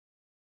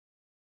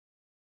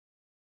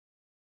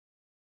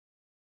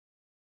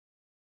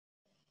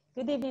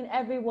Good evening,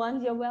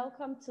 everyone. You're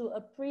welcome to a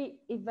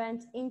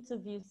pre-event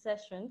interview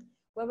session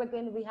where we're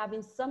going to be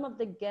having some of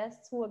the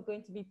guests who are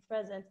going to be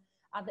present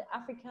at the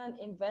African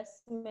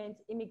Investment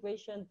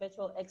Immigration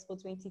Virtual Expo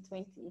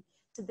 2020.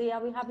 Today,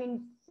 I'll be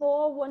having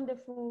four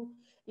wonderful,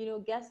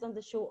 guests on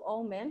the show,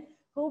 all men,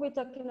 who will be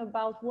talking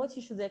about what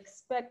you should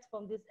expect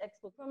from this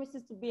expo.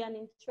 Promises to be an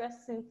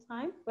interesting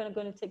time. We're not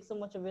going to take so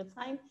much of your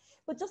time,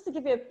 but just to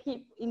give you a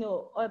peep,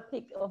 a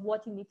pic of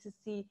what you need to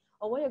see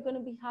or what you're going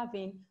to be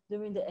having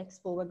during the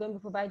expo. We're going to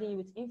be providing you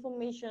with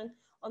information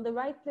on the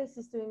right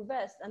places to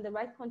invest and the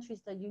right countries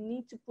that you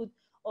need to put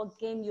or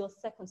gain your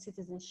second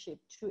citizenship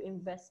through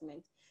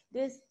investment.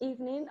 This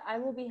evening, I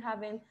will be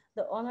having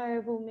the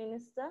Honorable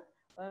Minister,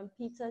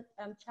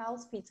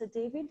 Charles Peter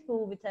David, who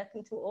will be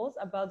talking to us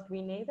about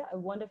Grenada, a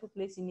wonderful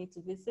place you need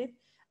to visit.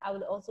 I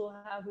will also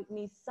have with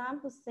me Sam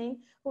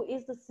Hussein, who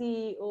is the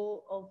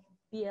CEO of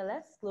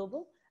BLS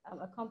Global,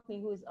 a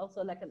company who is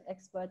also like an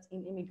expert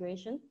in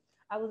immigration.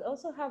 I will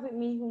also have with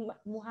me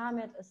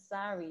Muhammad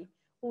Asari,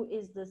 who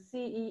is the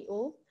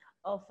CEO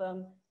of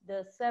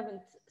the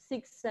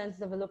Sixth Sense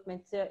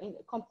Development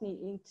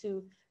company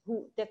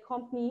the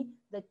company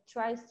that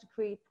tries to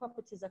create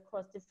properties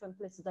across different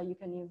places that you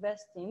can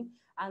invest in.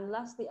 And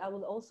lastly, I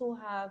will also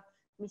have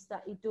Mr.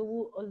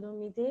 Idowu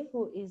Olumide,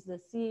 who is the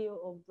CEO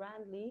of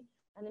Brandley,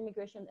 an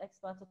immigration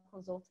expert or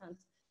consultant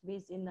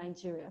based in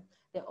Nigeria.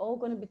 They're all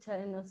going to be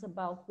telling us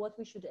about what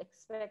we should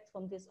expect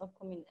from this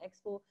upcoming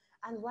expo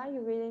and why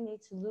you really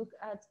need to look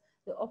at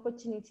the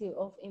opportunity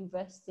of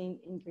investing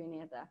in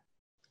Grenada.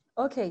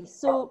 Okay,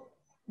 so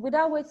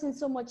without wasting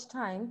so much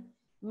time,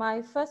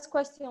 my first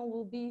question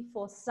will be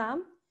for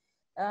Sam,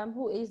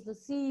 who is the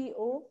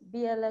CEO,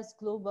 BLS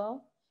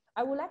Global.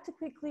 I would like to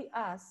quickly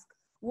ask,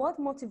 what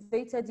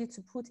motivated you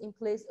to put in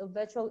place a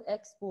virtual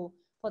expo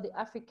for the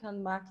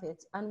African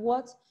market, and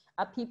what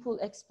are people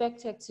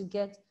expected to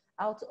get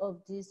out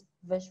of this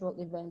virtual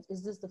event?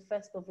 Is this the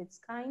first of its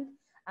kind?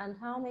 And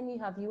how many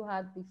have you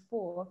had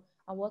before,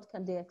 and what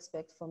can they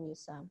expect from you,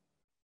 Sam?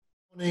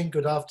 Good morning,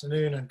 good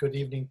afternoon, and good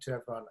evening to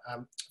everyone.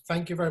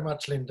 Thank you very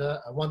much,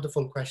 Linda. A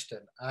wonderful question.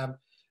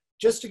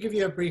 Just to give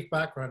you a brief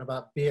background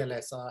about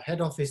BLS, our head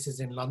office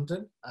is in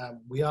London.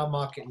 We are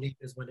market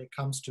leaders when it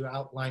comes to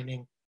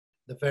outlining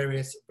the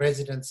various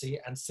residency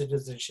and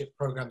citizenship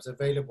programs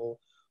available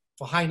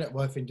for high net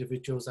worth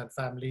individuals and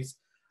families,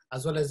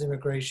 as well as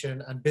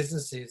immigration and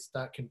businesses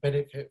that can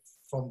benefit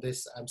from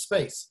this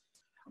space.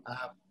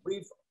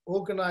 We've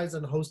organized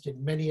and hosted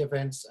many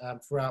events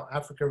throughout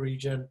Africa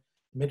region,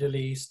 Middle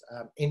East,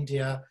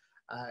 India,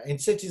 in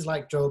cities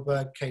like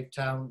Joburg, Cape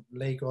Town,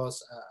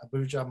 Lagos,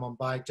 Abuja,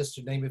 Mumbai, just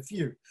to name a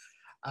few.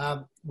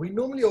 We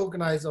normally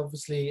organize,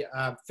 obviously,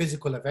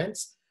 physical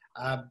events.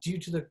 Due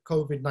to the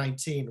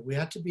COVID-19, we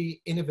had to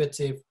be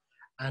innovative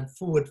and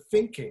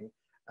forward-thinking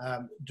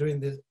during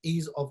the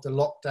ease of the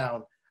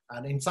lockdown,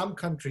 and in some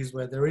countries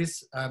where there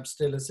is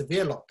still a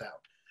severe lockdown.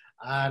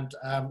 And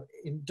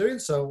in doing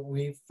so,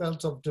 we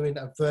felt of doing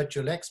a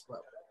virtual expo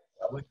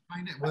where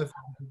high net worth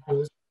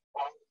individuals,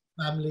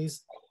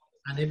 families,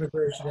 and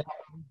immigration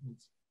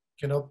agents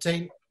can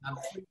obtain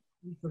free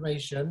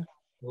information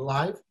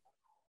live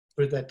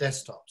through their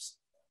desktops.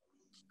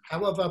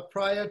 However,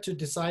 prior to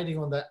deciding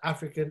on the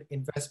African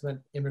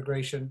Investment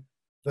Immigration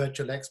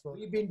Virtual Expo,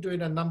 we've been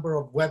doing a number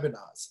of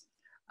webinars.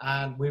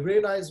 And we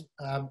realized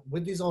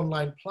with these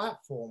online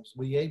platforms,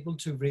 we're able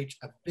to reach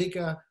a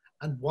bigger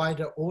and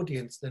wider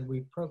audience than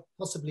we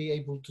possibly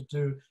able to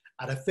do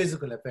at a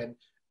physical event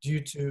due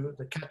to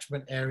the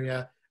catchment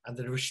area and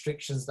the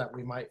restrictions that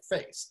we might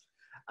face.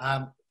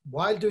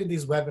 While doing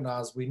these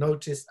webinars, we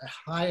noticed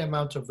a high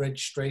amount of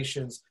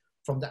registrations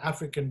from the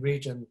African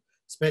region,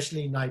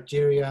 especially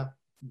Nigeria,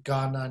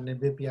 Ghana,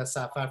 Namibia,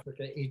 South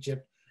Africa,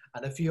 Egypt,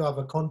 and a few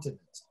other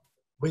continents.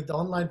 With the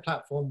online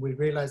platform, we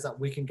realized that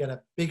we can get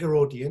a bigger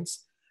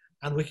audience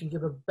and we can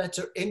give a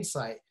better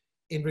insight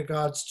in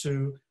regards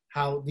to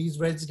how these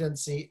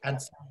residency and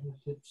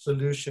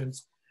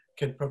solutions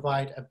can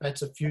provide a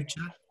better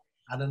future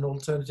and an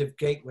alternative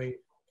gateway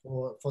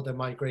for the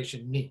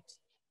migration needs.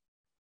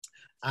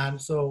 And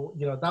so,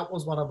 that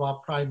was one of our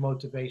prime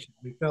motivations.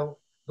 We felt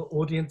the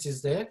audience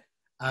is there.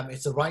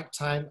 It's the right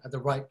time at the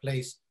right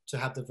place to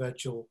have the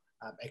virtual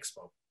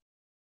expo.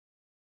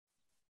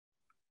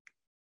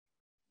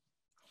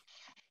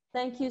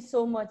 Thank you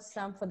so much,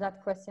 Sam, for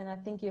that question. I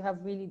think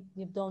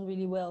you've done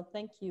really well.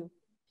 Thank you.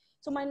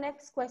 So my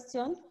next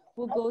question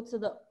will go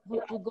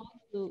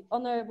to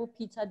Honorable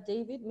Peter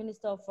David,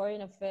 Minister of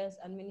Foreign Affairs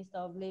and Minister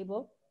of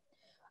Labor.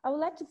 I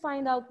would like to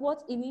find out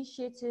what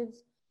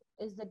initiatives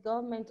is the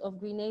government of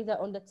Grenada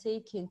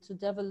undertaking to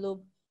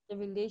develop the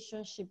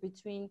relationship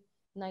between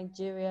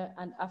Nigeria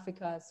and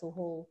Africa as a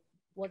whole?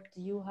 What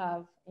do you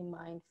have in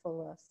mind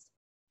for us?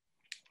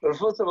 Well,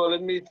 first of all,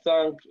 let me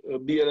thank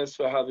BLS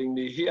for having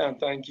me here, and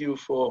thank you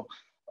for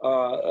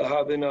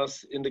having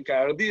us in the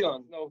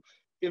Caribbean. Now,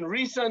 in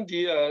recent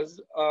years,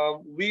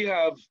 we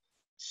have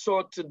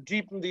sought to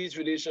deepen these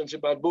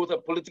relationships at both a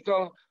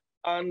political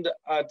and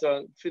at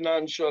a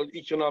financial,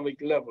 economic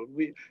level.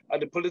 At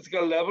the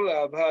political level,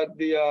 I've had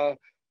the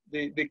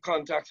the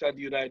contacts at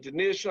the United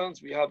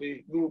Nations. We have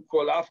a group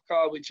called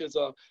AFCA, which is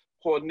a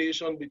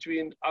coordination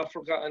between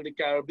Africa and the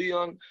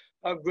Caribbean.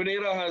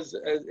 Grenada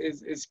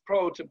is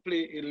proud to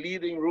play a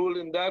leading role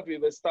in that.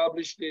 We've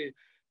established a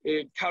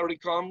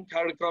CARICOM.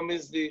 CARICOM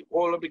is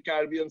all of the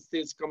Caribbean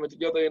states coming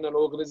together in an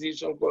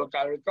organization called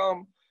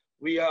CARICOM.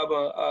 We have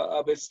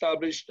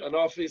established an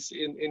office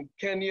in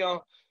Kenya.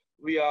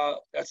 We are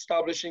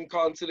establishing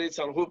consulates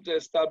and hope to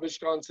establish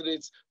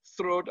consulates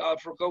throughout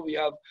Africa. We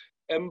have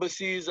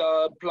embassies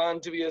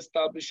planned to be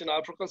established in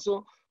Africa.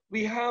 So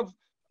we have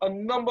a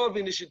number of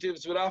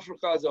initiatives with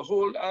Africa as a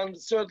whole, and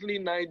certainly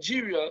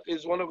Nigeria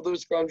is one of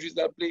those countries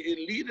that play a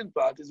leading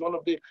part, is one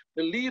of the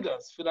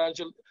leaders,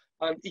 financial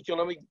and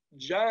economic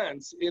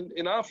giants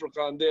in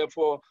Africa, and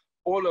therefore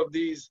all of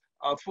these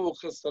are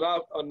focused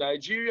on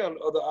Nigeria and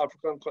other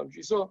African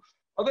countries. So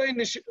other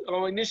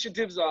our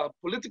initiatives are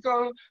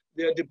political,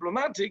 they are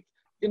diplomatic,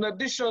 in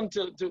addition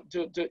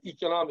to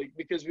economic,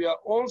 because we are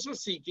also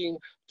seeking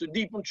to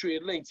deepen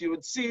trade links. You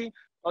would see,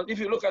 if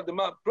you look at the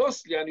map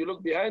closely and you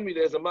look behind me,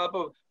 there's a map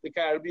of the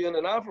Caribbean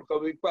and Africa.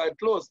 We're quite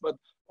close, but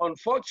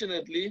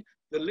unfortunately,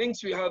 the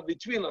links we have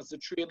between us, the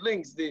trade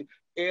links, the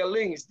air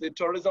links, the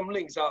tourism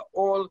links are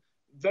all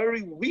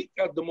very weak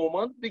at the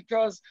moment,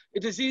 because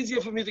it is easier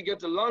for me to get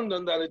to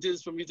London than it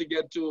is for me to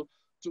get to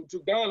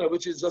Ghana,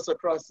 which is just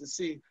across the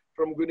sea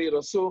from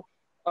Grenada. So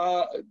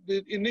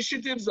the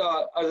initiatives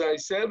are, as I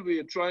said,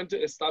 we're trying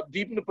to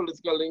deepen the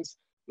political links.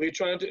 We're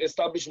trying to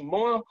establish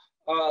more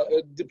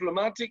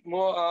diplomatic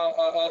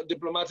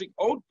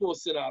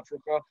outposts in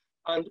Africa,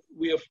 and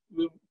we're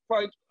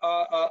quite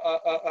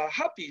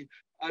happy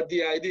at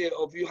the idea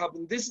of you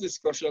having this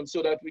discussion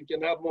so that we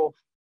can have more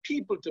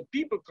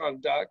people-to-people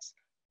contacts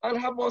and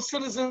have more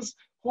citizens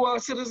who are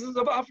citizens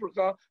of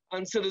Africa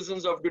and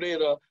citizens of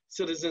Grenada,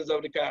 citizens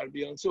of the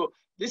Caribbean. So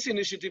this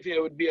initiative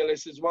here with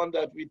BLS is one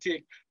that we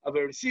take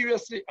very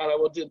seriously, and I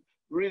want to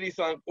really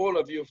thank all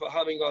of you for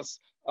having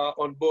us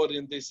on board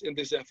in this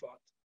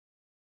effort.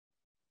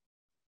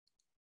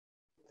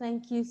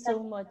 Thank you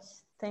so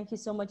much. Thank you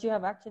so much. You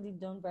have actually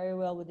done very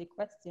well with the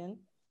question,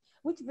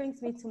 which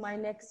brings me to my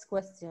next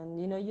question.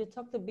 You know, you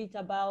talked a bit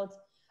about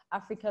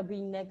Africa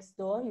being next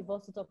door. You've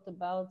also talked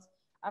about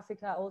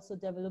Africa also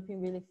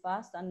developing really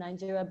fast, and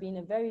Nigeria being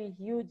a very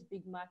huge,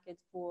 big market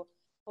for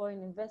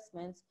foreign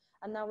investments.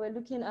 And now we're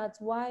looking at,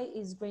 why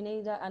is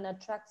Grenada an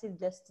attractive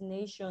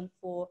destination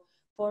for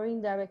foreign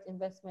direct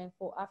investment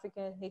for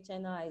African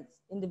HNIs,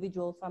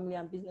 individual, family,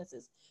 and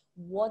businesses?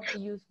 What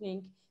do you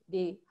think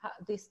they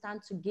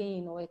stand to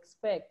gain or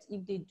expect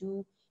if they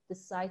do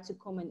decide to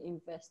come and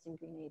invest in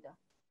Grenada?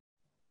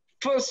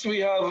 First, we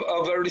have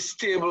a very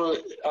stable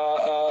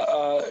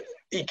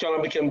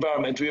economic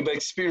environment. We've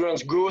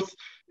experienced growth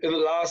in the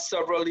last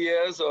several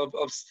years of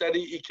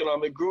steady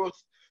economic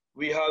growth.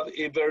 We have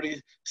a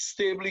very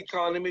stable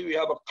economy. We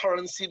have a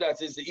currency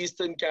that is the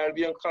Eastern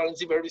Caribbean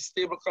currency, very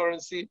stable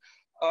currency.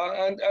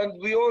 And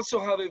we also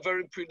have a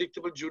very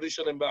predictable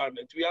judicial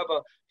environment. We have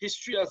a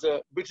history as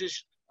a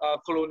British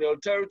colonial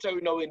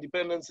territory, now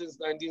independent since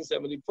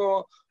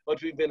 1974,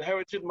 but we've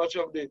inherited much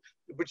of the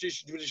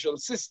British judicial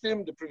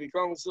system. The Privy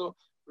Council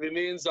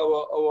remains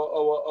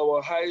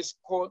our highest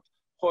court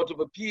of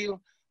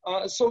appeal.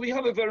 So we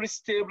have a very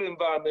stable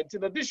environment.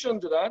 In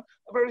addition to that,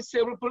 a very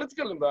stable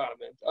political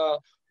environment.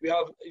 We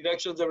have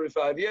elections every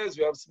 5 years,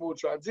 we have smooth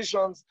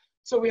transitions.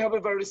 So we have a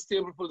very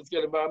stable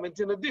political environment,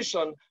 in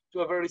addition to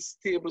a very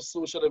stable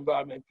social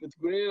environment, with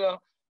Grenada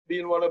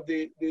being one of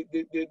the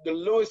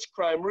lowest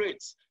crime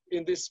rates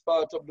in this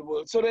part of the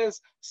world. So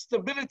there's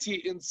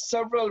stability in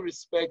several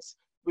respects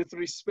with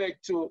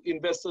respect to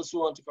investors who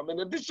want to come.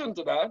 In addition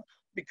to that,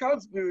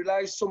 because we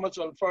rely so much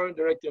on foreign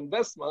direct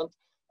investment,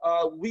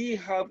 we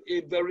have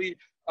a very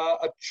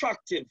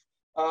attractive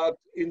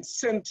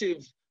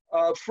incentive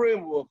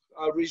framework,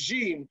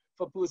 regime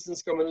for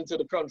persons coming into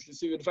the country.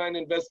 So you would find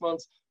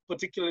investments,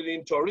 particularly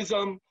in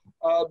tourism,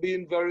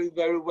 being very,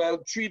 very well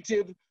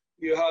treated.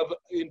 You have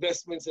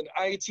investments in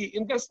IT,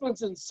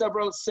 investments in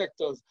several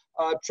sectors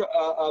are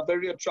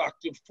very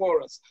attractive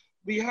for us.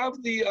 We have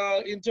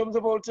in terms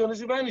of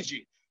alternative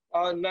energy,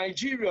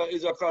 Nigeria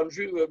is a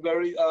country, a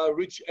very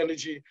rich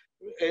energy-rich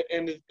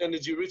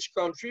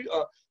country.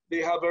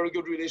 They have very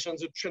good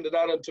relations with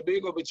Trinidad and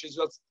Tobago, which is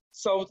just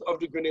south of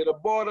the Grenada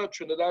border.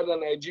 Trinidad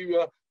and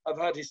Nigeria have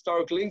had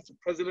historic links. The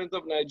president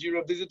of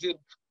Nigeria visited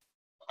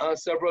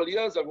several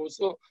years ago.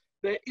 So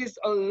there is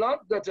a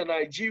lot that a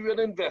Nigerian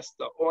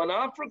investor or an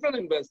African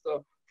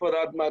investor, for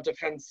that matter,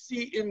 can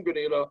see in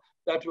Grenada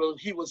that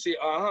he will say,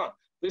 aha,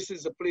 this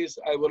is a place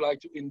I would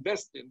like to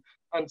invest in.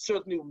 And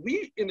certainly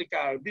we in the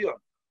Caribbean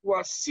who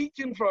are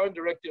seeking foreign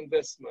direct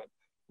investment,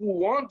 who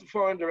want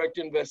foreign direct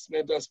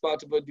investment as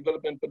part of a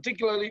development,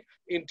 particularly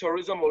in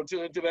tourism,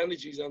 alternative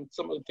energies, and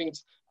some of the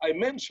things I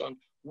mentioned,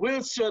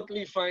 will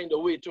certainly find a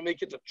way to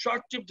make it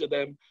attractive to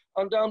them.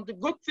 And the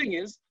good thing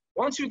is,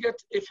 once you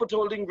get a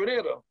foothold in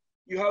Grenada,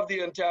 you have the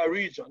entire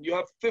region. You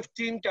have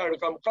 15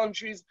 CARICOM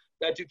countries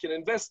that you can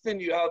invest in.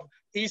 You have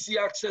easy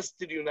access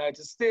to the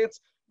United States.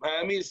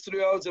 Miami is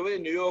 3 hours away.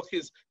 New York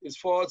is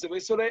 4 hours away.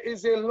 So there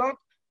is a lot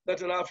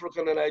that an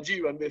African and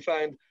Nigerian may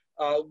find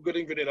good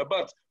in Grenada.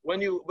 But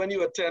when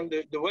you attend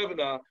the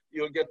webinar,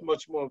 you'll get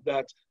much more of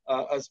that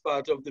as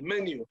part of the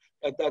menu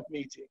at that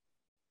meeting.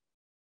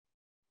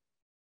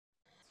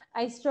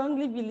 I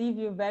strongly believe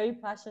you're very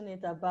passionate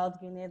about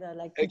Grenada.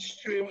 Like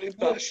extremely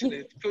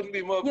passionate. Couldn't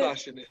be more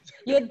passionate.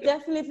 You're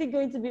definitely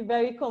going to be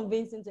very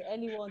convincing to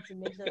anyone to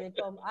make sure they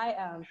come. I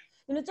am.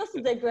 You know, just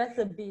to digress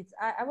a bit,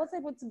 I was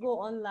able to go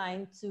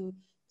online to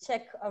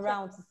check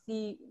around to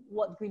see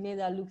what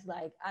Grenada looks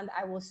like, and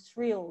I was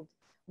thrilled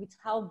with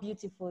how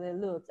beautiful it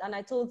looked. And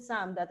I told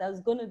Sam that I was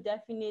going to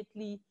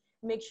definitely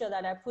make sure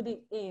that I put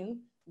it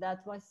in,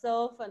 that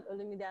myself and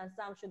Olumide and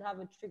Sam should have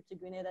a trip to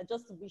Grenada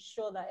just to be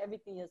sure that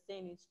everything you're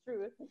saying is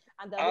true.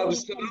 And that when we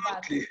come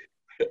back,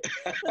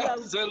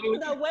 so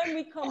that when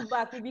we come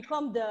back, we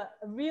become the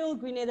real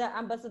Grenada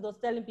ambassadors,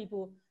 telling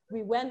people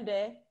we went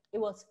there, it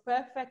was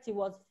perfect, it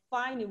was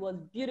fine, it was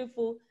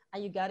beautiful,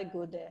 and you got to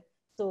go there.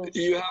 So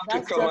you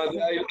have to come.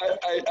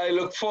 I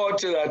look forward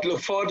to that. Look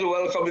forward to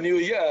welcoming you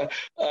here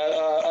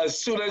as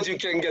soon as you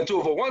can get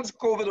over. Once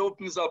COVID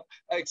opens up,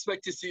 I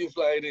expect to see you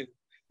flying in.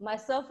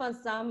 Myself and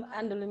Sam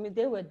and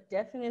Olumide were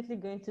definitely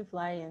going to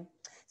fly in.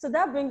 So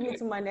that brings me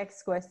to my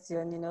next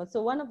question. You know,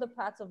 so one of the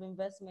parts of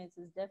investments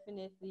is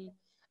definitely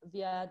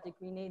via the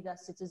Grenada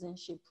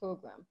Citizenship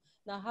Program.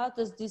 Now, how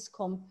does this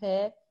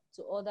compare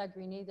to other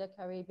Grenada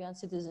Caribbean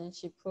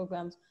citizenship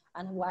programs,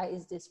 and why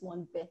is this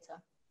one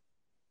better?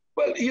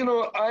 Well, you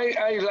know,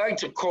 I like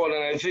to call,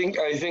 and I think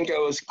I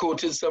was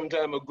quoted some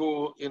time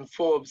ago in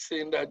Forbes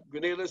saying that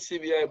Grenada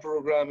CBI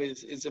program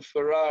is a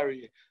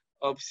Ferrari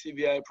of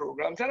CBI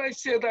programs. And I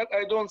say that,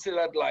 I don't say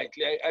that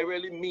lightly, I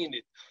really mean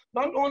it.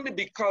 Not only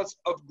because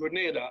of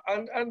Grenada,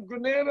 and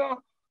Grenada,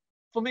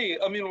 for me,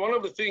 I mean, one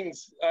of the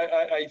things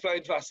I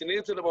find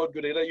fascinating about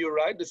Grenada, you're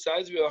right, the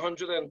size, we're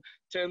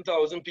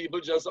 110,000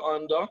 people, just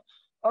under,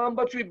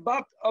 but we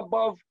box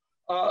above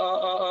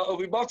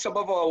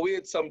our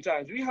weight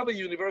sometimes. We have a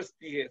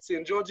university here,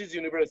 St. George's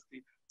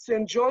University.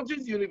 St.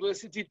 George's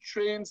University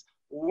trains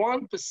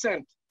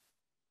 1%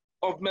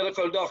 of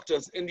medical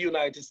doctors in the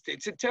United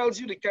States. It tells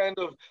you the kind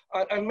of,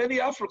 and many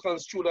African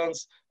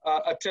students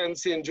attend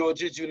St.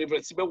 George's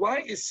University. But why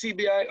is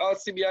our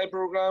CBI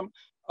program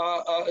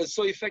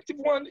so effective?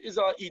 One is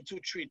our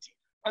E2 treaty.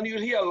 And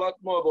you'll hear a lot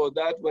more about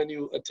that when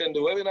you attend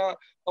the webinar.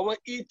 Our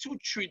E2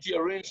 treaty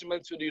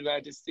arrangements with the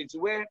United States,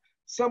 where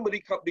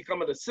somebody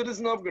becoming a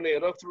citizen of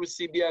Grenada through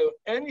CBI or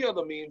any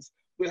other means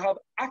will have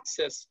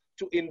access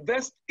to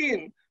invest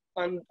in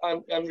and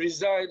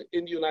reside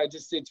in the United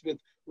States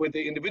with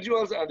the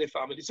individuals and their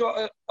families.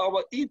 So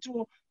our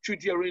E2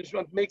 treaty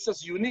arrangement makes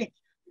us unique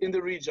in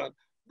the region.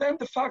 Then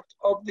the fact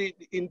of the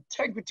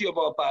integrity of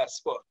our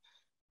passport.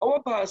 Our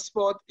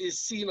passport is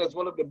seen as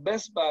one of the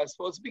best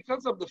passports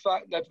because of the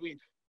fact that we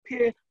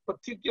pay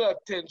particular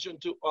attention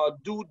to our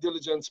due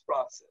diligence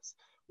process.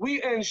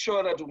 We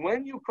ensure that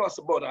when you cross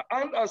the border,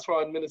 and as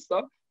foreign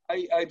minister,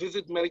 I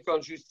visit many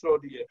countries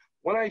throughout the year.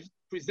 When I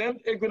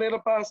present a Grenada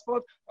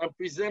passport, I'm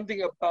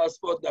presenting a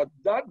passport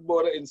that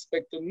border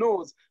inspector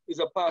knows is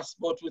a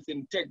passport with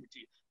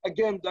integrity.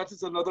 Again, that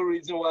is another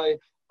reason why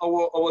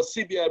our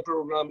CBI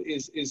program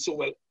is so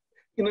well.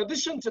 In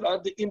addition to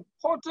that, the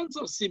importance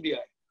of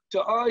CBI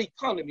to our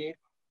economy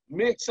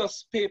makes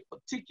us pay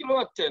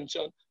particular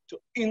attention to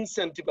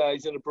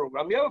incentivizing the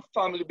program. We have a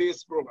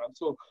family-based program,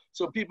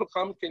 so people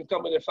can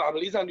come with their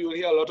families, and you'll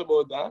hear a lot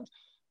about that.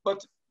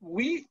 But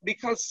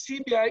because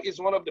CBI is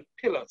one of the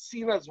pillars,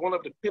 seen as one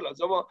of the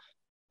pillars,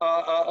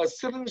 our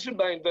citizenship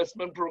by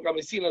investment program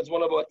is seen as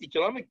one of our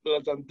economic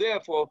pillars, and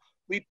therefore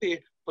we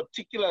pay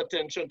particular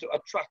attention to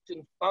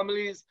attracting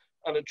families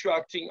and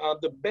attracting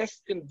the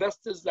best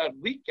investors that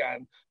we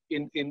can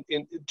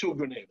to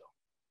Grenada.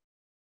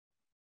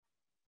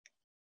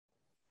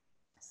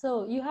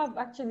 So you have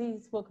actually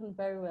spoken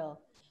very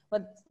well,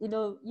 but you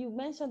know, you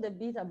mentioned a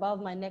bit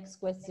about my next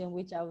question,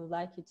 which I would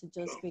like you to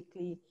just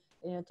quickly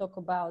talk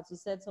about. You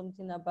said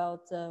something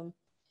about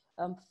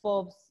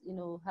Forbes,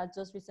 had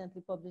just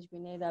recently published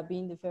Grenada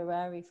being the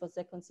Ferrari for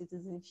second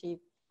citizenship.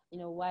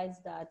 Why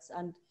is that?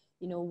 And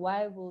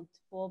why would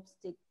Forbes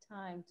take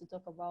time to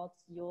talk about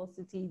your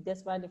city,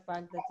 despite the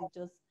fact that it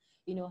just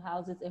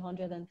houses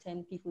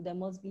 110 people? There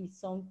must be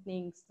some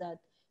things that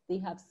they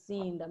have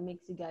seen that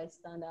makes you guys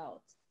stand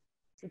out.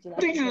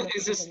 I think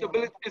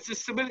it's the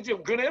stability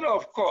of Grenada,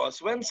 of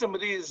course. When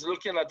somebody is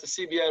looking at the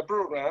CBI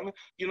program,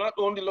 you not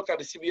only look at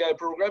the CBI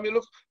program, you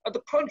look at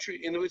the country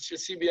in which the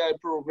CBI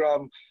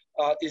program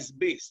is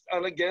based.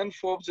 And again,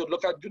 Forbes would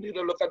look at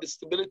Grenada, look at the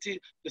stability,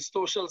 the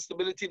social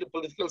stability, the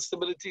political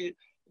stability,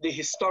 the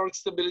historic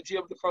stability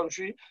of the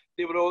country.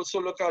 They would also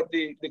look at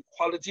the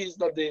qualities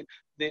that the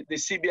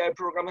CBI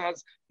program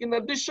has, in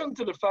addition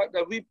to the fact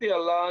that we pay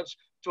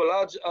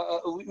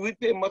we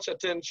pay much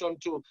attention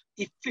to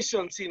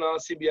efficiency in our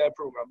CBI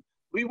program.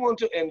 We want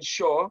to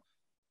ensure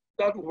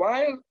that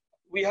while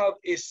we have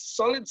a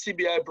solid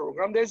CBI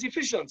program, there's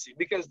efficiency,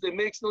 because it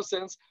makes no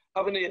sense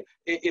having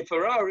a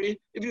Ferrari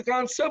if you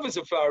can't service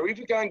a Ferrari, if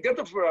you can't get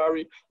a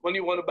Ferrari when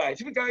you want to buy it,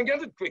 if you can't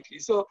get it quickly.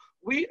 So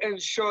we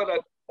ensure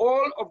that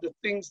all of the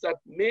things that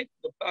make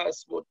the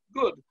passport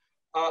good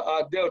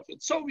are dealt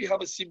with. So we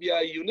have a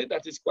CBI unit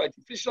that is quite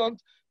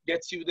efficient,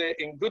 gets you there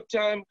in good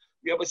time.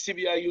 We have a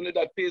CBI unit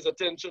that pays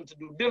attention to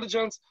due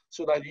diligence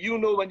so that you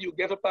know when you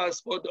get a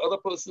passport, the other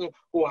person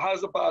who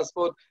has a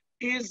passport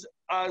has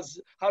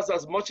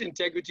as much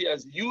integrity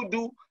as you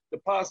do. The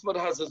passport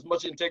has as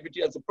much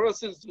integrity as the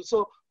person's do.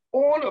 So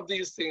all of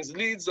these things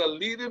leads a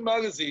leading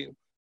magazine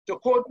to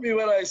quote me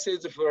when I say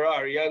it's a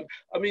Ferrari. And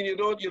I mean, you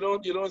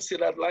don't say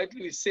that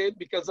lightly. We say it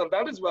because, and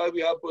that is why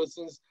we have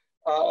persons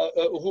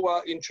who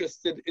are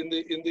interested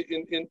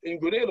in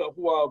Grenada,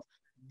 who have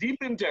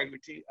deep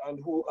integrity and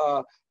who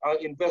are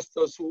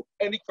investors who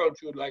any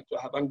country would like to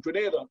have. And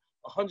Grenada,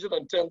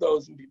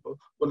 110,000 people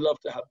would love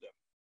to have them.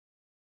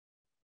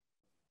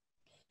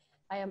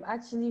 I am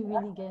actually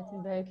really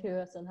getting very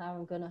curious on how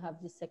I'm going to have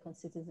this second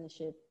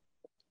citizenship.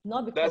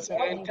 Not because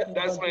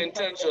that's my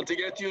intention, to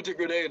get you to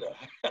Grenada.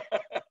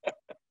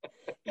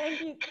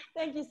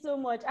 Thank you so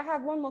much. I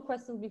have one more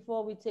question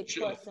before we take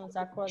questions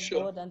across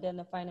board, and then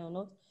a final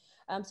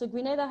note. So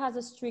Grenada has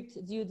a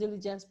strict due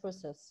diligence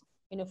process,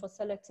 for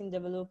selecting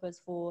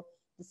developers for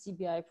the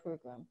CBI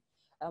program.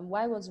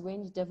 Why was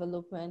Range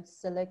Development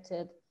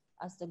selected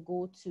as the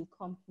go-to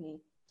company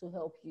to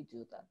help you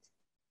do that?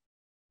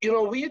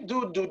 We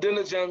do due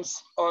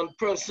diligence on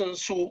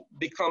persons who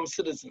become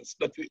citizens,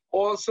 but we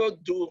also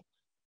do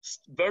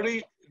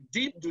very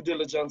deep due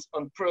diligence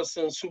on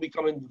persons who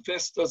become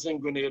investors in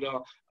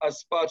Grenada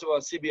as part of our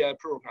CBI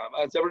program.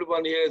 As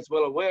everyone here is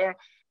well aware,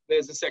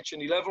 there's a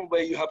Section 11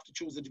 where you have to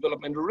choose a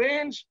development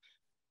range.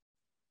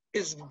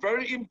 Is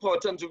very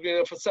important to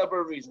Grenada for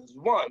several reasons.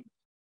 One,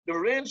 the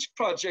range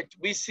project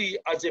we see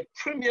as a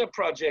premier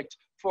project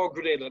for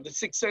Grenada. The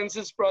Six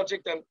Senses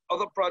project and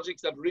other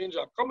projects that Range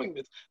are coming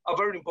with are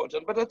very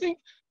important. But I think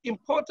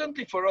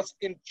importantly for us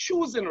in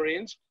choosing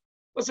Range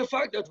was the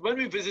fact that when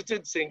we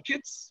visited St.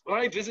 Kitts, when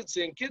I visit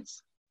St.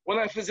 Kitts, when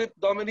I visit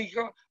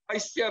Dominica, I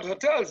stay at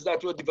hotels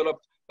that were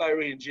developed by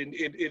Range.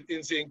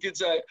 In St.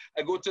 Kitts, I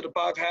go to the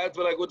Park Hyatt.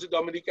 When I go to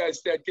Dominica, I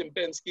stay at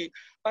Kempinski.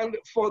 And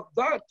for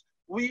that,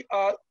 we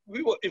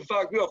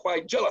were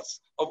quite jealous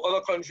of other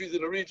countries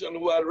in the region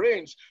who had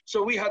Range.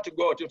 So we had to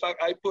go out. In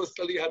fact, I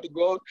personally had to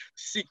go out,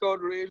 seek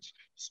out Range,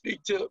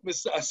 speak to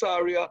Mr.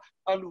 Asaria,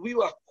 and we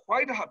were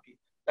quite happy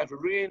that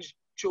Range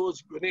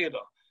chose Grenada.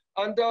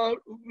 And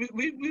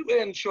we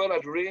ensure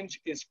that Range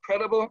is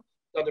credible,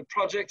 that the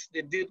projects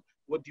they did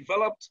were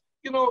developed.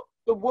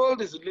 The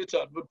world is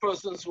littered with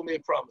persons who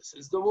make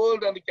promises. The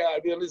world and the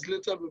Caribbean is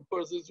littered with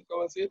persons who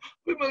come and say,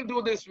 we will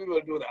do this, we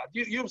will do that.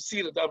 You've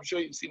seen it, I'm sure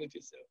you've seen it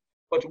yourself.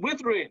 But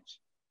with Range,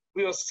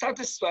 we are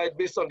satisfied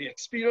based on the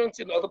experience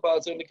in other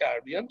parts of the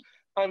Caribbean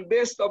and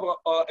based on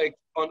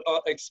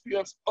our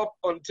experience up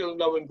until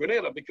now in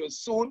Grenada, because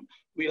soon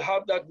we'll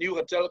have that new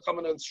hotel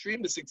coming on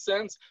stream, the Six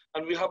Sense,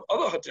 and we'll have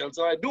other hotels.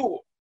 And I do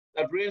hope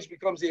that Range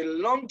becomes a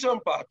long-term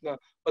partner,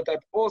 but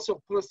that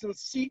also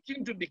persons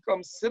seeking to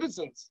become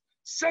citizens,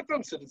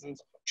 second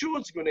citizens,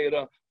 choose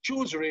Grenada,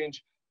 choose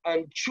Range,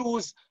 and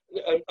choose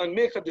and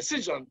make a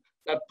decision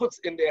that puts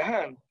in their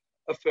hand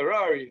a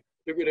Ferrari,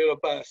 the Grenada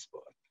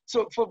passport.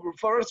 So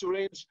for us,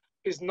 Range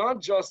is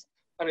not just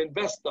an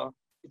investor,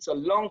 it's a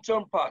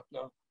long-term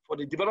partner for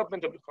the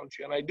development of the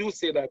country. And I do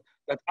say that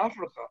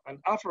Africa and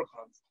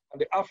Africans and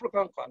the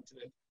African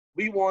continent,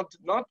 we want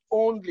not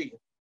only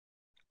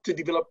to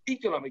develop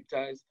economic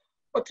ties,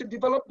 but to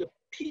develop the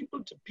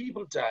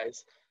people-to-people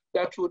ties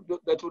that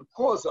would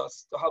cause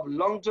us to have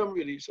long-term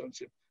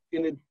relationship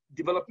in the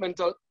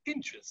developmental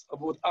interests of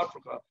both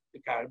Africa, the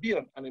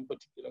Caribbean, and in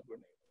particular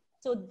Grenada.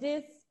 So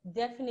this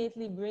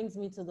definitely brings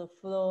me to the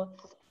floor,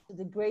 to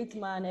the great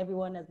man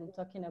everyone has been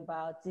talking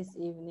about this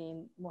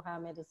evening,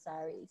 Mohamed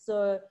Asari.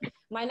 So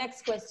my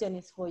next question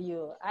is for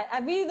you. I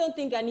really don't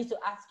think I need to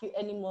ask you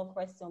any more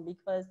questions,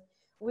 because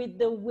with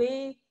the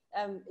way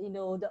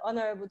the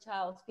Honorable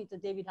Charles Peter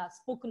David has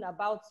spoken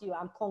about you,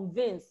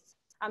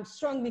 I'm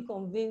strongly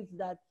convinced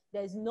that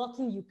there's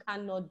nothing you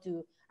cannot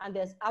do. And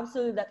there's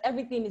absolutely that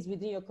everything is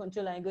within your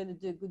control and you're going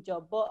to do a good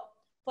job. But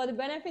for the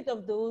benefit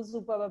of those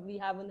who probably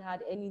haven't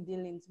had any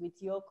dealings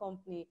with your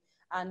company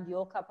and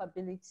your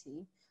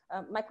capability,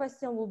 my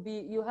question will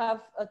be, you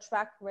have a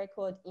track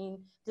record in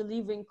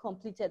delivering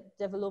completed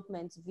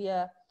development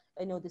via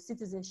the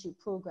citizenship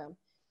program.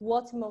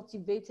 What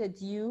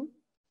motivated you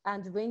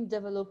and Range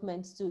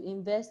Development to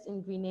invest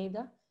in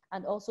Grenada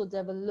and also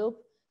develop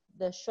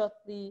the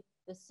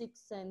Six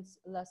Sense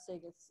Las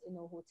Vegas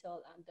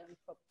hotel and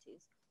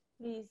properties?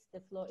 Please, the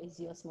floor is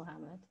yours,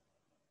 Mohamed.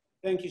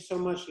 Thank you so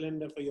much,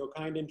 Linda, for your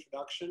kind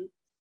introduction.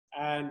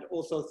 And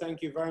also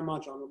thank you very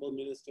much, Honorable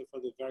Minister,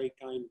 for the very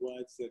kind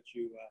words that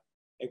you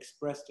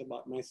expressed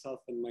about myself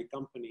and my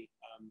company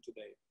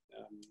today.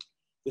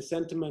 The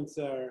sentiments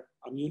are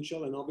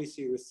mutual and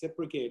obviously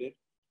reciprocated.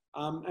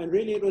 And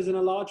really it was in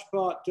a large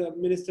part,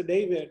 Minister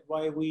David,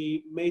 why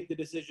we made the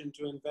decision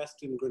to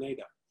invest in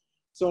Grenada.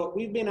 So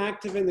we've been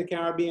active in the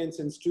Caribbean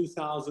since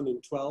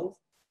 2012.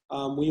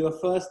 We were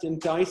first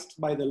enticed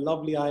by the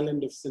lovely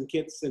island of St.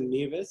 Kitts and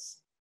Nevis,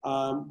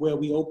 where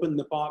we opened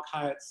the Park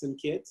Hyatt St.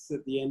 Kitts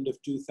at the end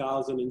of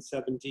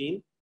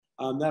 2017.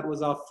 That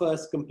was our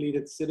first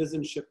completed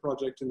citizenship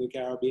project in the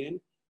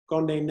Caribbean.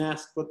 Condé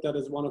Nast put that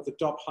as one of the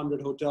top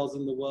 100 hotels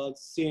in the world.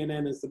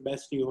 CNN is the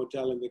best new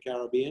hotel in the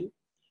Caribbean.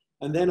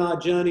 And then our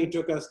journey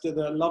took us to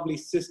the lovely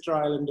sister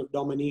island of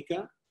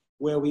Dominica,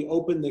 where we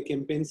opened the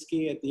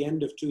Kempinski at the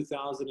end of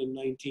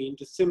 2019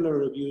 to similar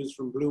reviews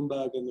from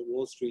Bloomberg and the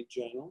Wall Street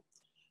Journal.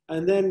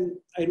 And then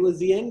it was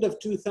the end of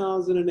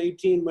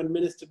 2018 when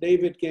Minister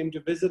David came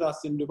to visit us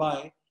in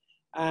Dubai,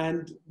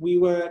 and we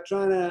were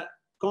trying to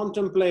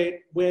contemplate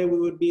where we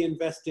would be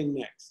investing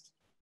next.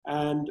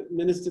 And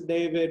Minister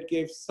David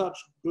gave such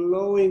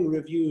glowing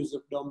reviews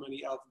of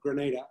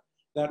Grenada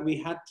that we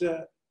had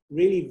to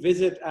really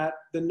visit at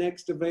the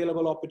next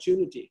available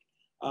opportunity.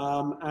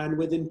 And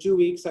within 2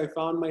 weeks, I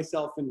found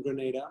myself in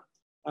Grenada,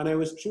 and I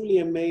was truly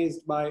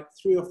amazed by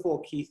 3 or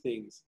 4 key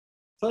things.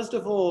 First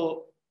of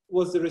all,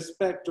 was the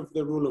respect of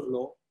the rule of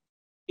law.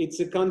 It's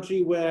a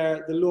country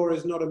where the law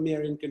is not a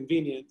mere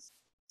inconvenience,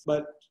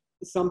 but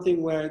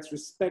something where it's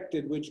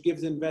respected, which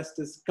gives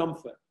investors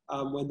comfort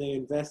when they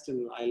invest in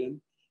an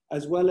island,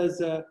 as well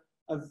as a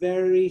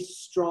very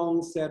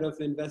strong set of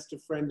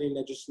investor-friendly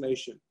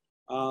legislation.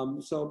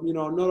 So, you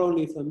know, not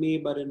only for me,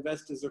 but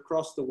investors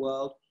across the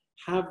world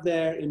have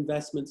their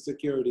investment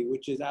security,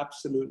 which is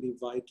absolutely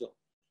vital.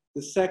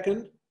 The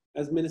second,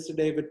 as Minister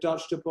David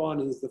touched upon,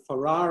 is the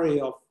Ferrari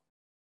of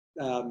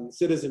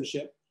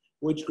citizenship,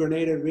 which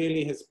Grenada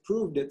really has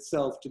proved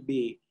itself to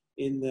be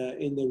in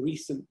the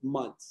recent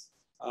months.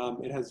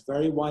 It has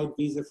very wide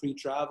visa-free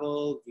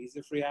travel,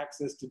 visa-free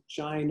access to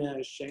China,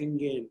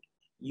 Schengen,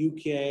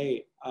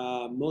 UK,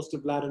 most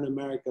of Latin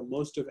America,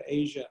 most of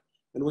Asia.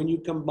 And when you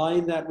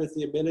combine that with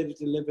the ability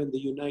to live in the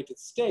United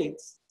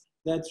States,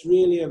 that's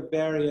really a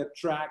very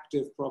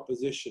attractive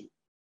proposition.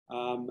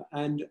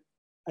 And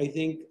I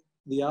think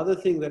the other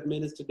thing that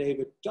Minister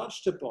David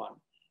touched upon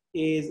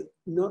is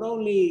not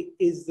only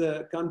is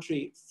the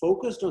country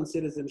focused on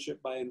citizenship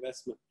by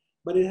investment,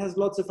 but it has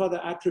lots of other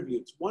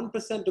attributes.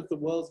 1% of the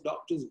world's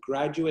doctors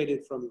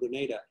graduated from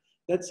Grenada.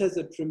 That says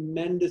a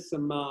tremendous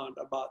amount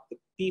about the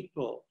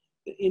people,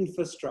 the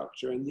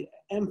infrastructure, and the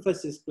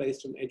emphasis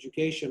placed on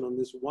education on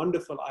this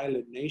wonderful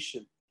island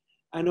nation.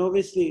 And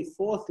obviously,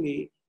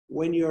 fourthly,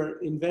 when you're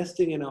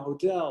investing in a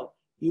hotel,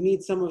 you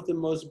need some of the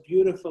most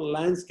beautiful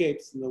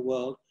landscapes in the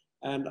world.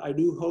 And I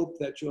do hope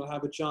that you'll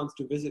have a chance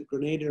to visit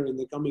Grenada in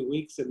the coming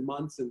weeks and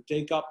months and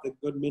take up the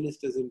good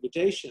minister's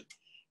invitation.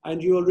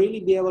 And you'll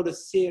really be able to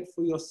see it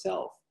for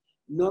yourself.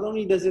 Not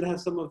only does it have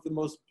some of the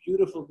most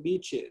beautiful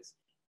beaches,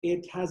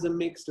 it has a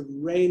mix of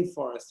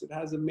rainforest, it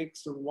has a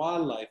mix of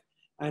wildlife,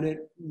 and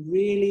it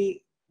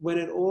really, when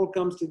it all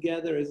comes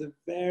together, is a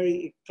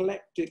very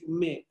eclectic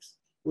mix,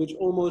 which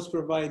almost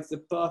provides the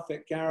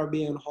perfect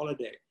Caribbean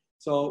holiday.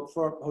 So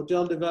for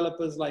hotel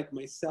developers like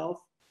myself,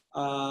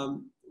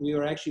 we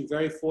were actually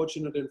very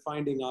fortunate in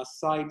finding our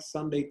site.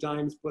 Sunday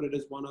Times put it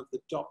as one of the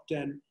top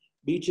 10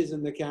 beaches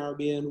in the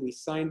Caribbean. We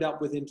signed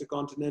up with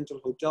Intercontinental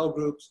Hotel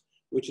Groups,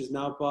 which is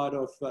now part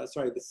of,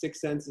 the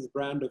Six Senses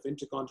brand of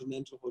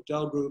Intercontinental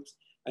Hotel Groups.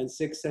 And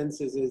Six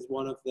Senses is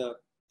one of the,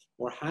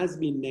 or has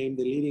been named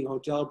the leading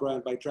hotel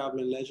brand by Travel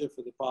and Leisure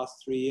for the past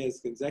 3 years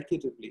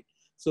consecutively.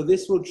 So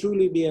this will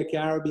truly be a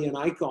Caribbean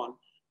icon.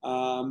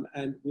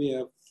 And we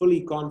are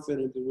fully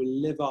confident it will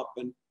live up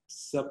and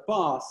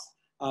surpass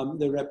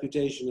the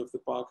reputation of the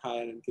Park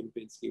Hyatt and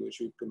Kempinski, which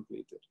we've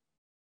completed.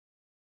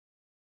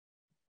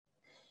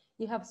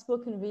 You have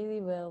spoken really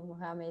well,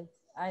 Mohammed.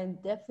 I'm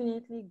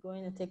definitely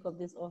going to take up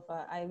this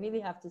offer. I really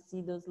have to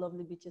see those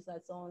lovely beaches I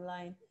saw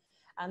online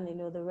and, you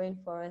know, the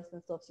rainforest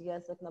and stuff you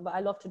guys talking about. I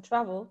love to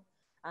travel,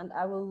 and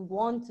I will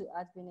want to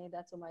add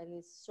Grenada to my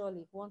list.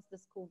 Surely, once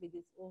this COVID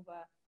is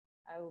over,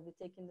 I will be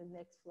taking the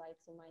next flight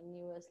to my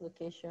newest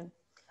location.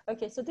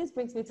 Okay, so this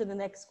brings me to the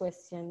next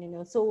question, you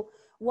know. So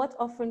what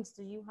offerings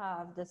do you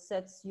have that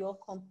sets your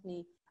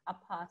company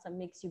apart and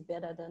makes you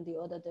better than the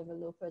other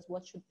developers?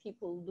 What should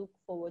people look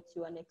forward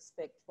to and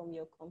expect from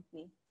your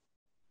company?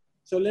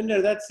 So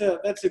Linda, that's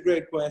a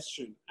great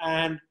question.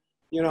 And,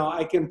 you know,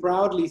 I can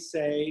proudly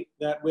say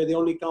that we're the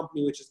only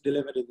company which has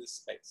delivered in this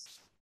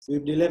space.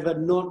 We've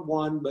delivered not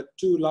 1, but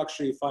 2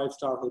 luxury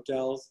 5-star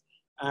hotels.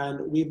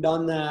 And we've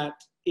done that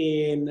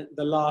in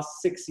the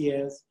last 6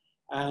 years.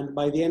 And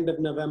by the end of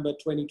November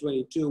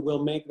 2022,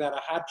 we'll make that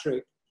a hat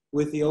trick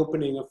with the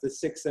opening of the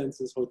Six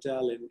Senses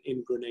Hotel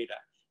in Grenada.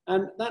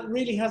 And that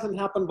really hasn't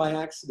happened by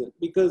accident,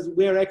 because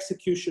we're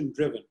execution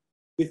driven.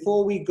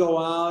 Before we go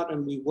out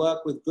and we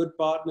work with good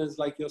partners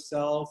like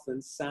yourself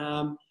and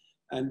Sam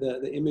and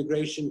the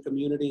immigration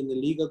community and the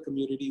legal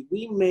community,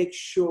 we make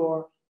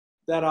sure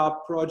that our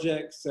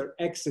projects are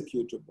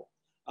executable.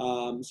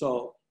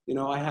 So, you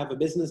know, I have a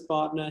business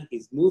partner.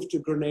 He's moved to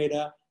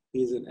Grenada.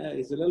 He's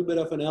a little bit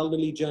of an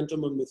elderly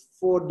gentleman with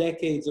 4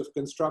 decades of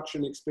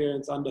construction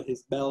experience under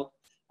his belt.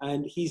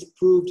 And he's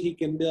proved he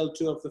can build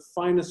 2 of the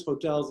finest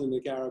hotels in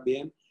the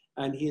Caribbean.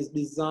 And he has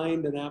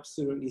designed an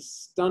absolutely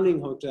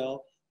stunning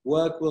hotel.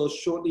 Work will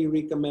shortly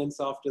recommence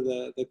after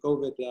the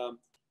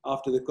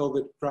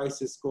COVID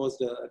crisis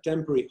caused a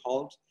temporary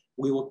halt.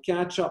 We will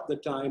catch up the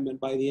time, and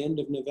by the end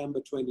of November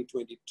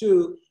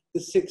 2022, the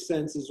 6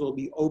 senses will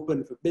be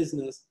open for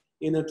business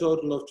in a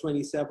total of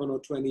 27 or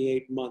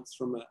 28 months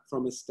from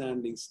a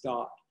standing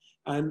start.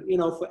 And you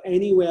know, for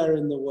anywhere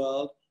in the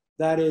world,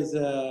 that is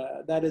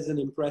an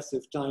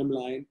impressive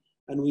timeline.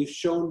 And we've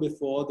shown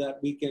before that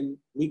we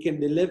can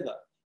deliver.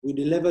 We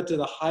deliver to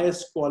the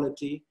highest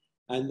quality,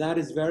 and that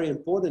is very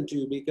important to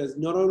you, because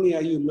not only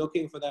are you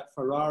looking for that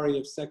Ferrari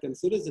of second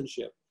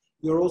citizenship,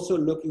 you're also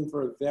looking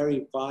for a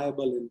very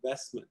viable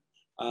investment,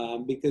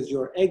 because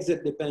your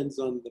exit depends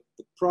on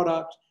the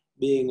product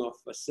being of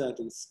a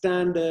certain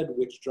standard,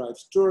 which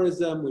drives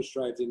tourism, which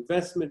drives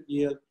investment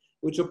yield,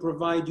 which will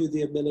provide you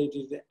the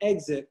ability to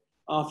exit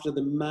after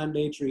the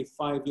mandatory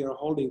 5-year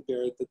holding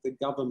period that the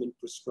government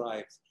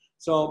prescribes.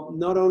 So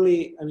not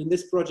only, I mean,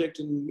 this project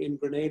in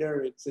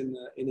Grenada, it's in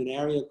an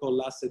area called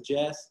La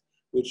Sagesse,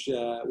 which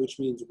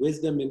means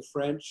wisdom in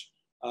French.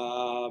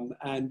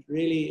 And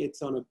really,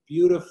 it's on a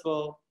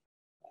beautiful,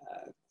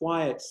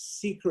 quiet,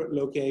 secret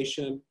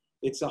location.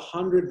 It's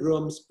 100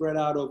 rooms spread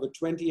out over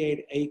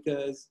 28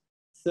 acres.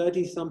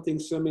 30-something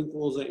swimming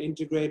pools are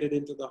integrated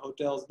into the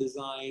hotel's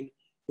design.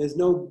 There's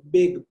no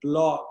big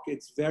block.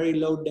 It's very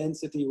low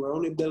density. We're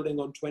only building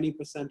on 20%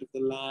 of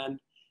the land.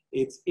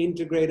 It's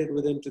integrated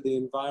into the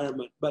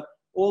environment. But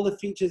all the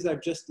features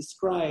I've just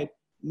described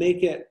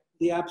make it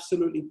the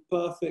absolutely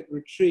perfect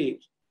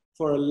retreat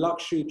for a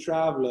luxury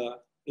traveler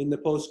in the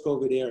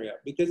post-COVID era,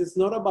 because it's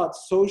not about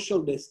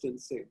social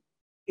distancing.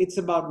 It's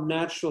about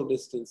natural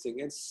distancing.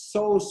 It's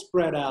so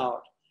spread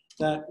out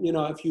that, you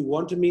know, if you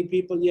want to meet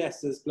people,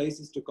 yes, there's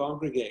places to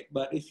congregate.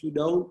 But if you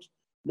don't,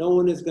 no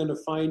one is going to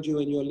find you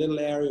in your little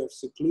area of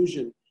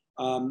seclusion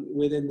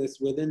within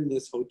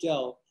this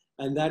hotel.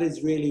 And that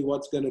is really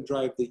what's going to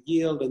drive the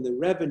yield and the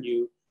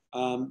revenue,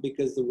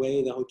 because the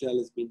way the hotel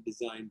has been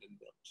designed and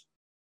built.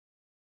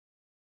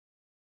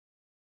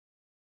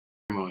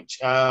 Very much.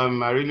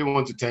 I really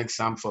want to thank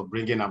Sam for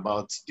bringing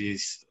about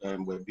this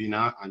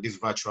webinar and this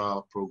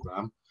virtual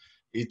program.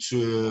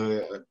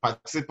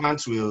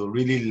 Participants will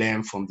really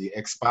learn from the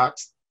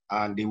experts,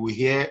 and they will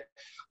hear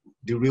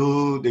the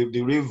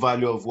real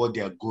value of what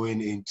they are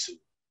going into.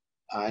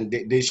 And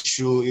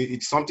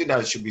it's something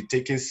that should be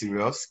taken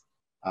serious.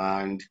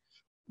 And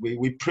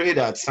we pray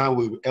that Sam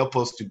will help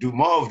us to do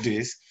more of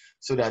this,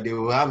 so that they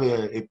will have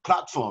a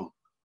platform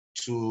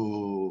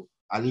to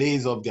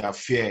allays up their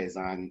fears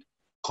and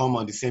come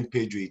on the same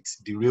page with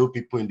the real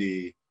people in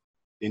the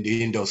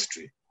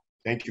industry.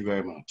 Thank you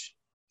very much.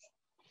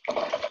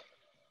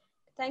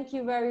 Thank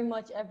you very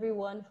much,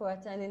 everyone, for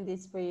attending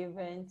this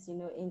pre-event,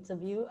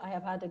 interview. I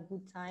have had a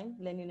good time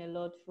learning a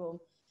lot from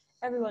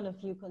every one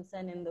of you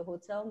concerning the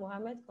hotel,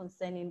 Mohammed,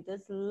 concerning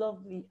this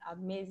lovely,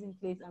 amazing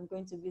place I'm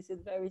going to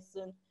visit very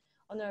soon.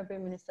 Honorable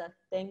Minister,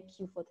 thank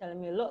you for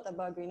telling me a lot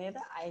about Grenada.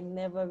 I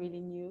never really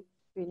knew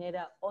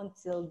Grenada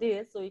until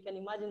this. So you can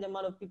imagine the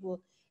amount of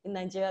people in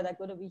Nigeria that are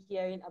going to be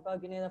hearing about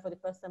Grenada for the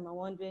first time and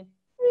wondering,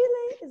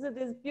 really? Is it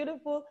this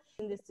beautiful?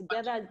 And this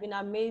together has been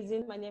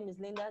amazing. My name is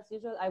Linda. As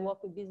usual, I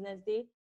work with Business Day.